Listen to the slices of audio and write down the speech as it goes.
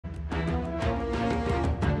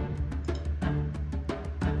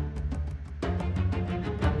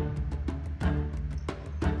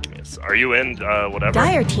Bands. Are you in, whatever?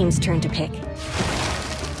 Dire team's turn to pick.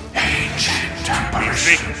 Ancient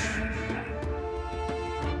tempers.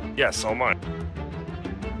 Yeah, so am I.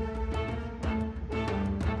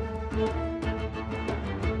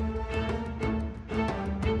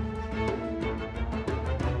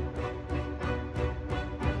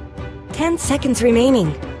 Ten seconds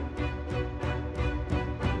remaining.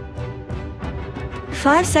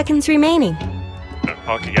 5 seconds remaining.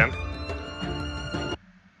 Talk again.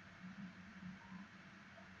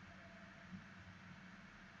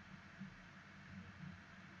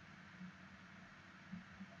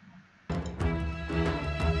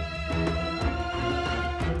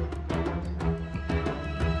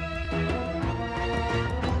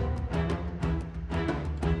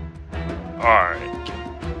 Alright.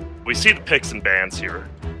 We see the picks and bans here.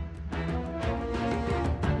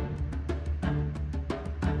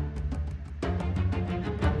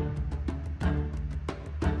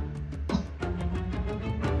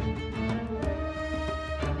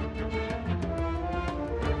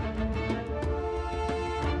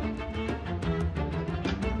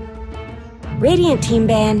 Radiant team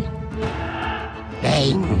ban.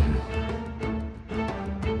 Bang.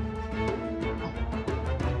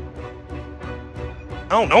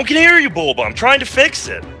 Oh, no one can hear you, Bulba. I'm trying to fix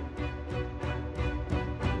it.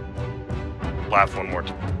 Laugh one more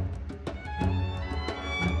time.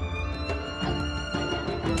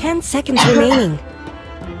 10 seconds remaining.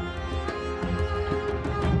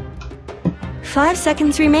 5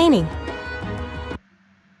 seconds remaining.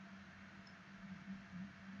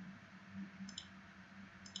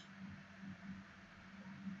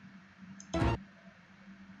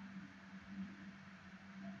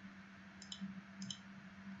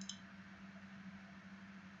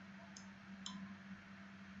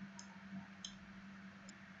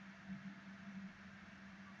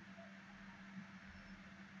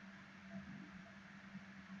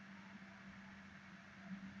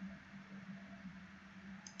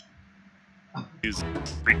 He's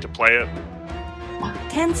free to play it.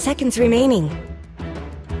 10 seconds remaining.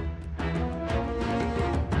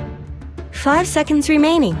 5 seconds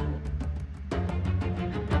remaining.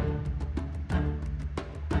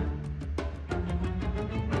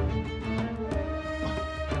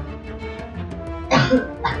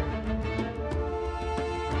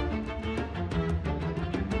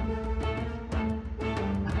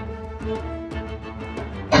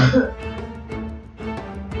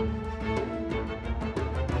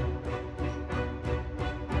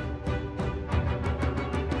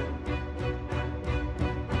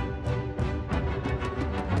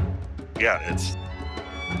 Yeah, it's...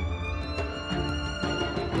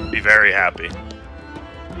 Be very happy.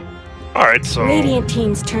 Alright, so... Radiant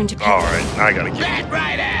team's turn to pick. Alright, now I gotta keep... Red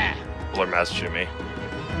Rider. People are messaging me.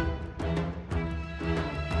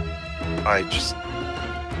 I just...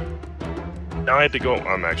 Now I had to go...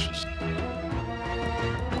 I'm actually just...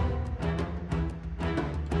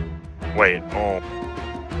 Wait, oh...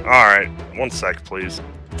 Alright, 1 sec, please.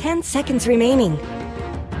 10 seconds remaining.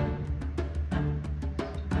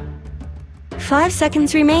 5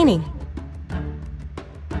 seconds remaining.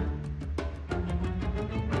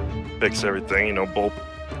 Fix everything, you know, bolt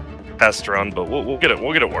test run, but we'll get it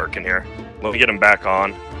working here. Let me get him back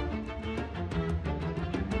on.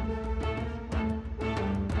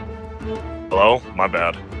 Hello? My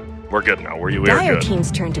bad. We're good now. We are Dire good. team's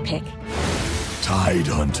turn to pick. Tide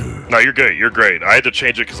Hunter. No, you're good. You're great. I had to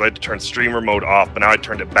change it because I had to turn streamer mode off, but now I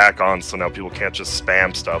turned it back on, so now people can't just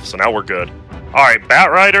spam stuff. So now we're good. All right,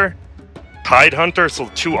 Bat Rider, Tide Hunter. So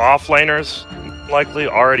 2 offlaners likely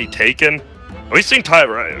already taken. We've seen Tide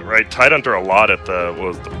Hunter a lot at the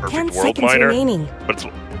Ten Perfect World seconds Miner. remaining. But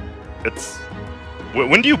it's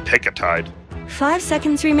when do you pick a Tide? 5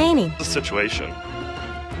 seconds remaining. What's the situation?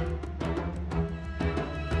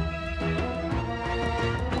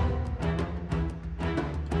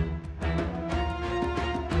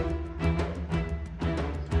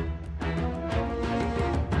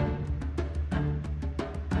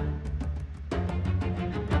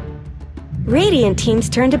 Radiant team's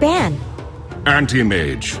turn to ban.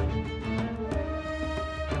 Anti-Mage.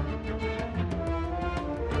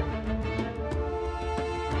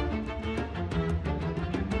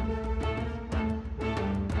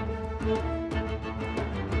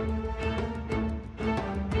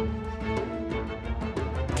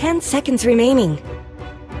 Ten seconds remaining.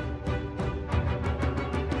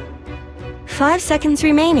 5 seconds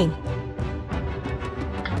remaining.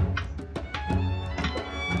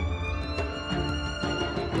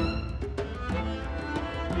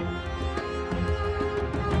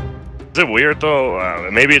 Is it weird though?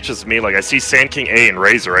 Maybe it's just me. Like I see Sand King A and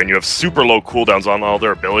Razor, and you have super low cooldowns on all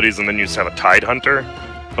their abilities, and then you just have a Tide Hunter.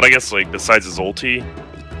 But I guess like besides his ulti,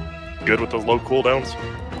 good with those low cooldowns.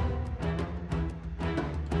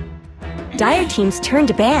 Dire Team's turn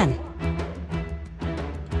to ban.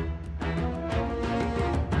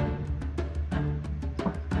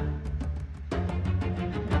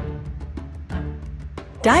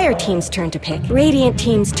 Dire Team's turn to pick. Radiant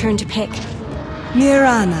Team's turn to pick.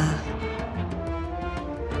 Mirana.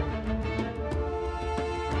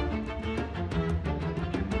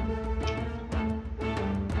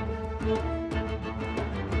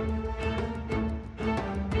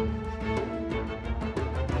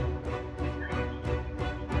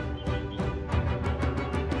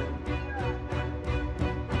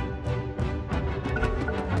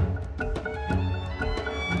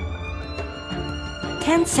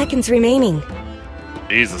 Seconds remaining.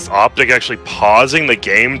 Jesus, Optic actually pausing the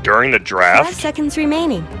game during the draft? 5 seconds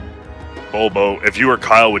remaining. Bobo, if you were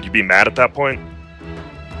Kyle, would you be mad at that point?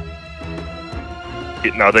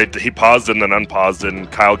 No, he paused it and then unpaused it, and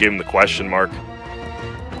Kyle gave him the question mark.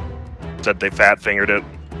 Said they fat fingered it.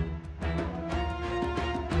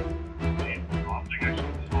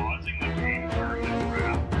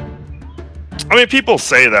 I mean, people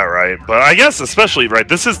say that, right? But I guess especially, right,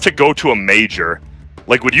 this is to go to a major.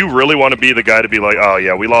 Like, would you really want to be the guy to be like, oh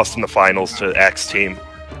yeah, we lost in the finals to X team?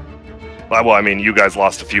 Well, I mean, you guys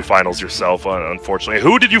lost a few finals yourself, unfortunately.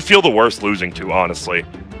 Who did you feel the worst losing to, honestly?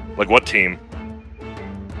 Like, what team?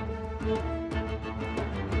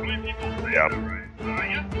 Yeah.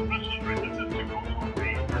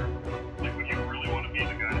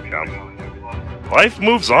 Life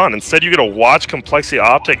moves on. Instead, you get to watch Complexity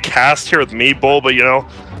Optic cast here with me, Bull, but you know,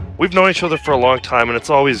 we've known each other for a long time, and it's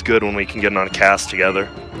always good when we can get on a cast together.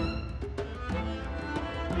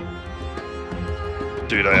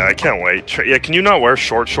 Dude, I can't wait. Yeah, can you not wear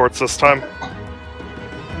short shorts this time?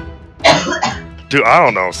 Dude, I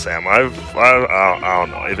don't know, Sam. I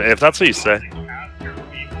don't know. If that's what you say.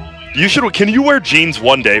 You should. Can you wear jeans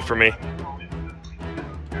one day for me?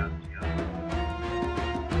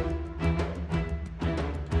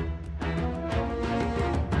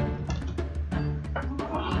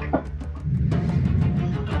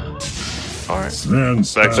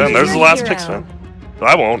 Back then, there's the last pick, man.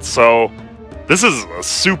 I won't, so this is a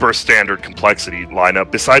super standard complexity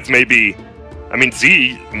lineup. Besides maybe, I mean,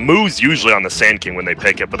 Moo's usually on the Sand King when they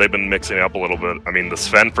pick it, but they've been mixing it up a little bit. I mean, the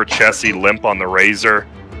Sven for Chessie, Limp on the Razor.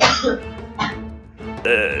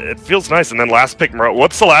 It feels nice. And then last pick,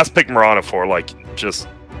 what's the last pick Mirana for? Like, just,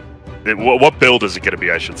 what build is it going to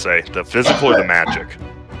be, I should say? The physical or the magic?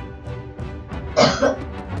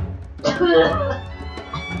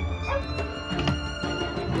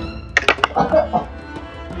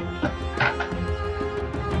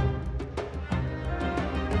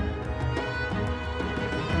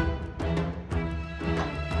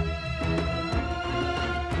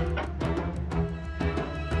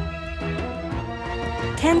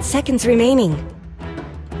 10 seconds remaining.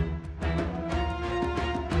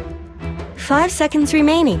 5 seconds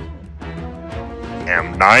remaining.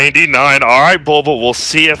 Damn, 99. Alright, Bulba, we'll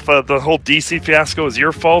see if the whole DC fiasco is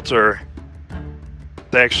your fault or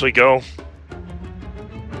they actually go.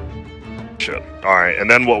 Shit. Alright, and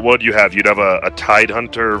then what would you have? You'd have a Tide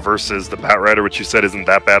Hunter versus the Bat Rider, which you said isn't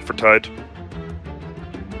that bad for Tide?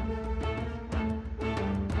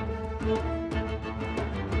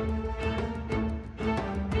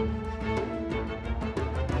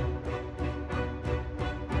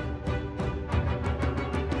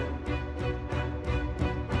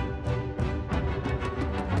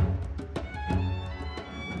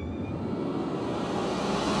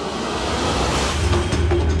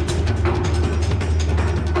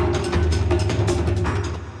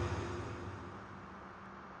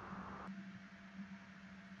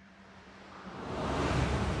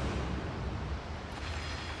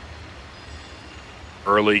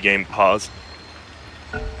 Early game pause.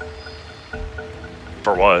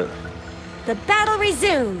 For what? The battle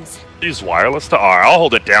resumes. Use wireless to R. I'll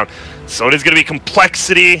hold it down. So it is going to be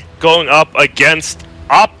Complexity going up against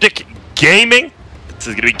Optic Gaming. This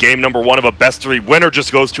is going to be game number 1 of a best 3. Winner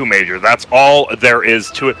just goes to a major. That's all there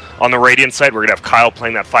is to it. On the Radiant side, we're going to have Kyle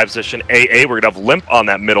playing that 5-position AA. We're going to have Limp on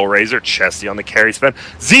that middle Razor. Chessie on the carry spin.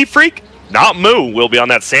 Z-Freak, not Moo, will be on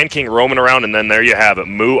that Sand King roaming around, and then there you have it.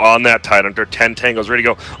 Moo on that Tide Hunter. 10 Tangos ready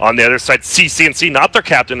to go. On the other side, CC&C, not their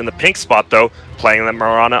captain in the pink spot, though, playing the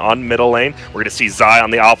Mirana on middle lane. We're going to see Zai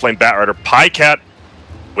on the offlane Bat Rider. Pycat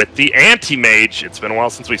with the Anti-Mage. It's been a while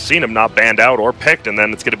since we've seen him not banned out or picked, and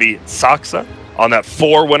then it's going to be Saksa on that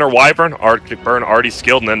 4 Winter Wyvern, Arctic Burn already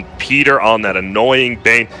skilled, and then Peter on that annoying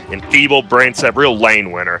Bane, Enfeebled Brain Set, real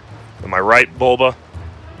lane winner. Am I right, Bulba?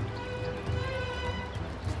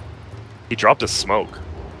 He dropped his smoke.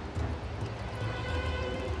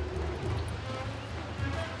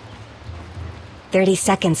 "30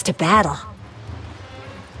 seconds to battle."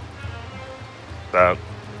 That.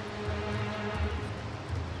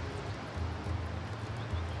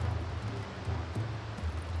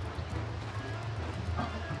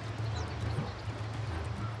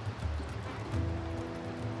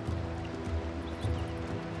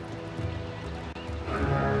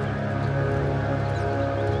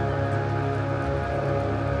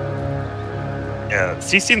 Yeah,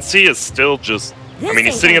 CCNC is still just... I mean,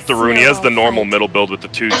 he's sitting at the rune. He has the normal middle build with the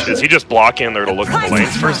 2. Is he just blocking there to look at the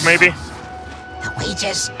lanes first, maybe? The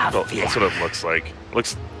wages of Well, that's what it looks like.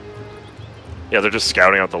 Looks... Yeah, they're just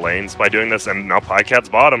scouting out the lanes by doing this, and now Pycat's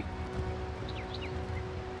bottom.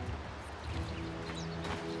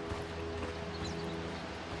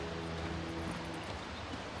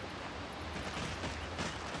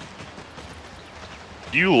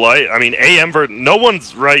 You like, I mean, AM no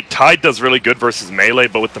one's right. Tide does really good versus melee,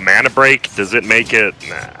 but with the mana break, does it make it?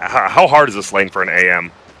 How hard is this lane for an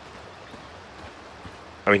AM?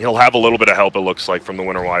 I mean, he'll have a little bit of help, it looks like, from the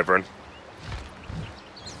Winter Wyvern.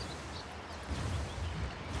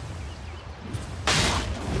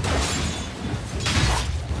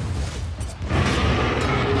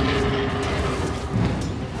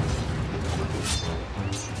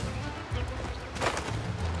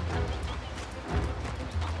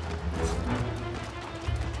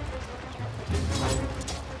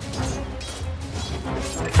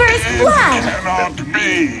 First blood! cannot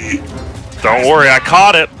be. Don't worry, I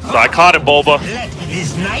caught it. I caught it, Bulba. Let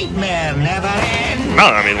this nightmare never end. No,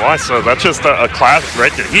 I mean, why so? That's just a class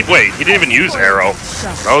right there. Wait, he didn't even use arrow.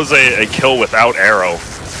 That was a kill without arrow.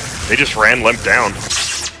 They just ran limp down.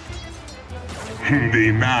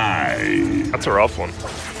 Denied. That's a rough one.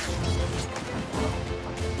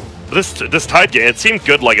 This Tide game, it seemed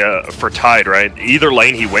good like for Tide, right? Either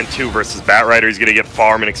lane he went to versus Batrider, he's gonna get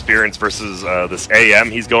farm and experience versus this AM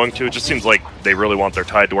he's going to. It just seems like they really want their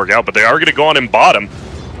Tide to work out, but they are gonna go on in bottom.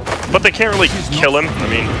 But they can't really kill him. I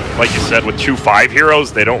mean, like you said, with 2 5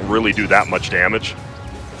 heroes, they don't really do that much damage.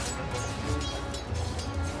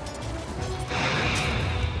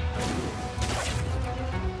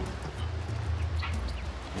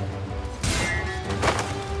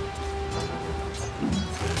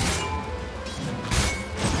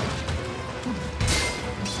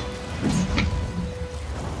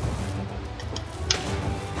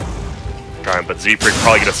 But Zephyr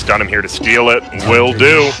probably gonna stun him here to steal it. Will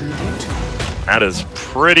do. That is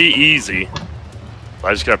pretty easy.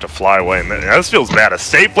 I just gonna have to fly away. Man, this feels bad. A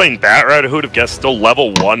safe lane Batrider, who'd have guessed, still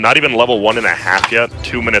level 1. Not even level 1.5 yet.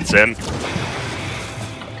 2 minutes in.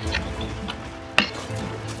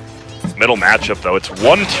 Middle matchup though. It's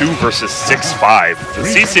 1-2 versus 6-5. The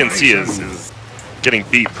CCNC is getting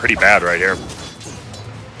beat pretty bad right here.